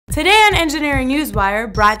Today on Engineering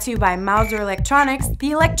Newswire, brought to you by Mauser Electronics,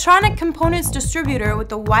 the electronic components distributor with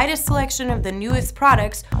the widest selection of the newest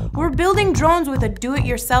products, we're building drones with a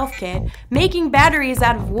do-it-yourself kit, making batteries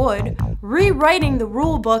out of wood, rewriting the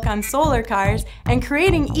rule book on solar cars, and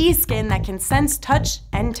creating e-skin that can sense touch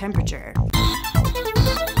and temperature.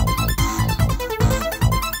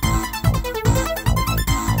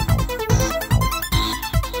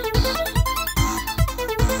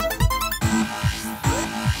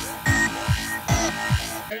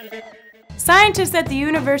 Scientists at the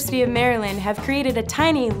University of Maryland have created a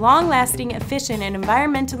tiny, long-lasting, efficient, and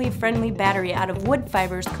environmentally friendly battery out of wood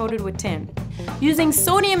fibers coated with tin. Using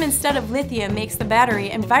sodium instead of lithium makes the battery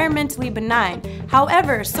environmentally benign.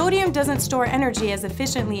 However, sodium doesn't store energy as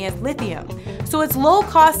efficiently as lithium, so its low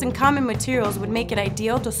cost and common materials would make it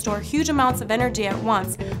ideal to store huge amounts of energy at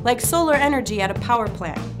once, like solar energy at a power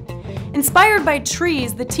plant. Inspired by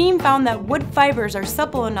trees, the team found that wood fibers are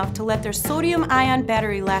supple enough to let their sodium-ion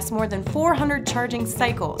battery last more than 400 charging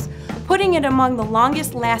cycles, putting it among the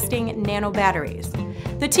longest-lasting nano batteries.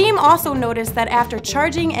 The team also noticed that after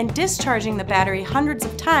charging and discharging the battery hundreds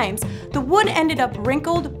of times, the wood ended up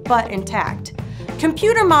wrinkled but intact.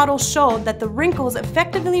 Computer models showed that the wrinkles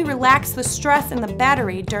effectively relax the stress in the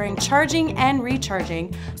battery during charging and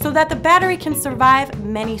recharging so that the battery can survive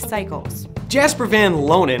many cycles. Jasper van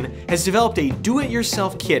Loenen has developed a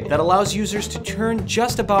do-it-yourself kit that allows users to turn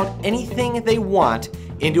just about anything they want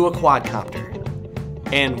into a quadcopter.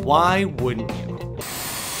 And why wouldn't you?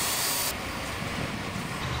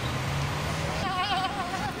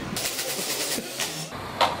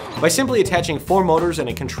 By simply attaching 4 motors and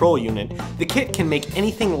a control unit, the kit can make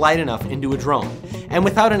anything light enough into a drone, and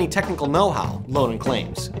without any technical know-how, Loenen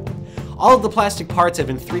claims. All of the plastic parts have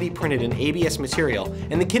been 3D printed in ABS material,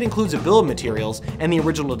 and the kit includes a bill of materials and the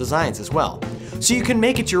original designs as well, so you can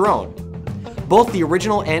make it your own. Both the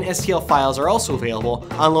original and STL files are also available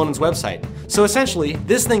on Loenen's website, so essentially,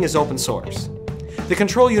 this thing is open source. The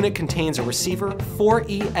control unit contains a receiver, 4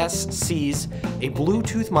 ESCs, a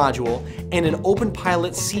Bluetooth module, and an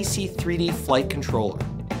OpenPilot CC3D flight controller.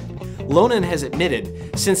 Loenen has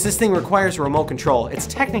admitted, since this thing requires a remote control, it's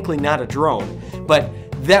technically not a drone, but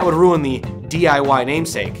that would ruin the DIY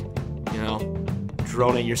namesake. You know,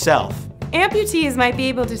 drone it yourself. Amputees might be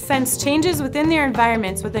able to sense changes within their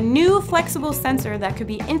environments with a new flexible sensor that could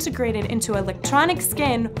be integrated into electronic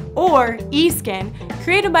skin, or e-skin,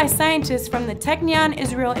 created by scientists from the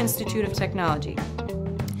Technion-Israel Institute of Technology.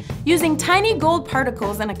 Using tiny gold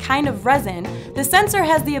particles and a kind of resin, the sensor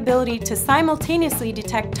has the ability to simultaneously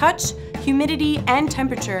detect touch, humidity, and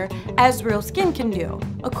temperature, as real skin can do.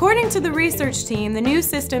 According to the research team, the new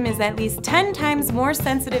system is at least 10 times more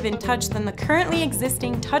sensitive in touch than the currently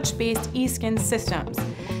existing touch-based e-skin systems.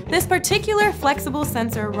 This particular flexible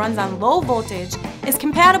sensor runs on low voltage, is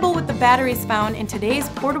compatible with the batteries found in today's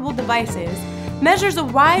portable devices, measures a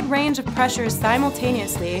wide range of pressures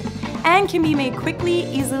simultaneously, and can be made quickly,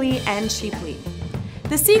 easily, and cheaply.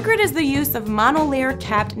 The secret is the use of monolayer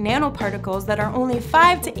capped nanoparticles that are only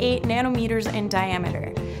 5 to 8 nanometers in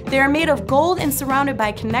diameter. They are made of gold and surrounded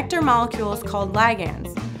by connector molecules called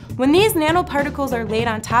ligands. When these nanoparticles are laid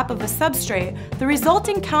on top of a substrate, the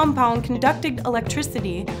resulting compound conducted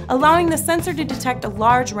electricity, allowing the sensor to detect a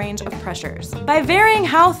large range of pressures. By varying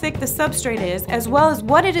how thick the substrate is, as well as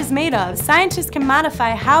what it is made of, scientists can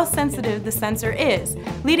modify how sensitive the sensor is,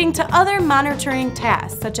 leading to other monitoring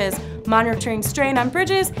tasks, such as monitoring strain on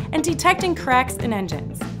bridges and detecting cracks in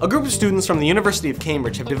engines. A group of students from the University of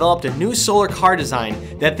Cambridge have developed a new solar car design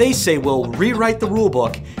that they say will rewrite the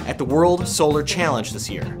rulebook at the World Solar Challenge this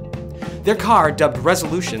year. Their car, dubbed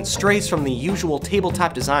Resolution, strays from the usual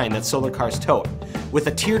tabletop design that solar cars tote. With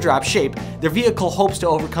a teardrop shape, their vehicle hopes to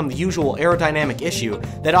overcome the usual aerodynamic issue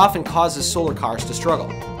that often causes solar cars to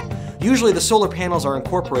struggle. Usually the solar panels are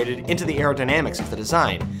incorporated into the aerodynamics of the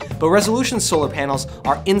design, but Resolution's solar panels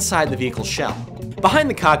are inside the vehicle's shell. Behind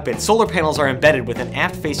the cockpit, solar panels are embedded with an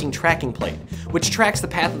aft-facing tracking plate, which tracks the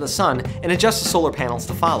path of the sun and adjusts the solar panels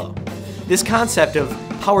to follow. This concept of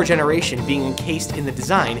power generation being encased in the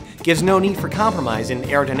design gives no need for compromise in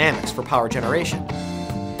aerodynamics for power generation.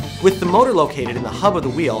 With the motor located in the hub of the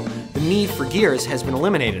wheel, the need for gears has been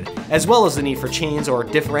eliminated, as well as the need for chains or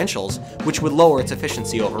differentials, which would lower its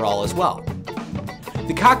efficiency overall as well.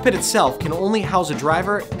 The cockpit itself can only house a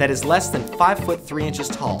driver that is less than 5 foot 3 inches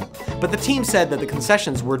tall, but the team said that the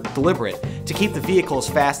concessions were deliberate to keep the vehicle as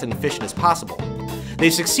fast and efficient as possible. They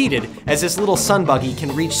succeeded, as this little sun buggy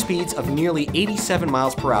can reach speeds of nearly 87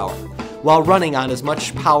 miles per hour, while running on as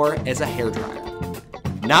much power as a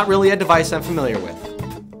hairdryer. Not really a device I'm familiar with.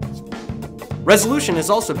 Resolution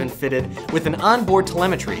has also been fitted with an onboard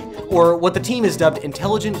telemetry, or what the team has dubbed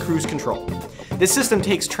Intelligent Cruise Control. This system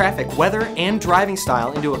takes traffic, weather, and driving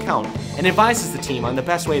style into account and advises the team on the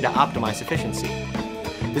best way to optimize efficiency.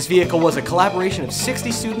 This vehicle was a collaboration of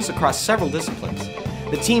 60 students across several disciplines.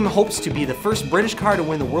 The team hopes to be the first British car to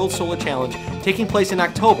win the World Solar Challenge, taking place in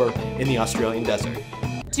October in the Australian desert.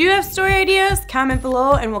 Do you have story ideas? Comment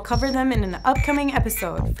below and we'll cover them in an upcoming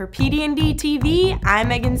episode. For PD&D TV, I'm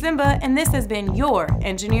Megan Zimba, and this has been your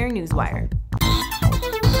Engineering Newswire.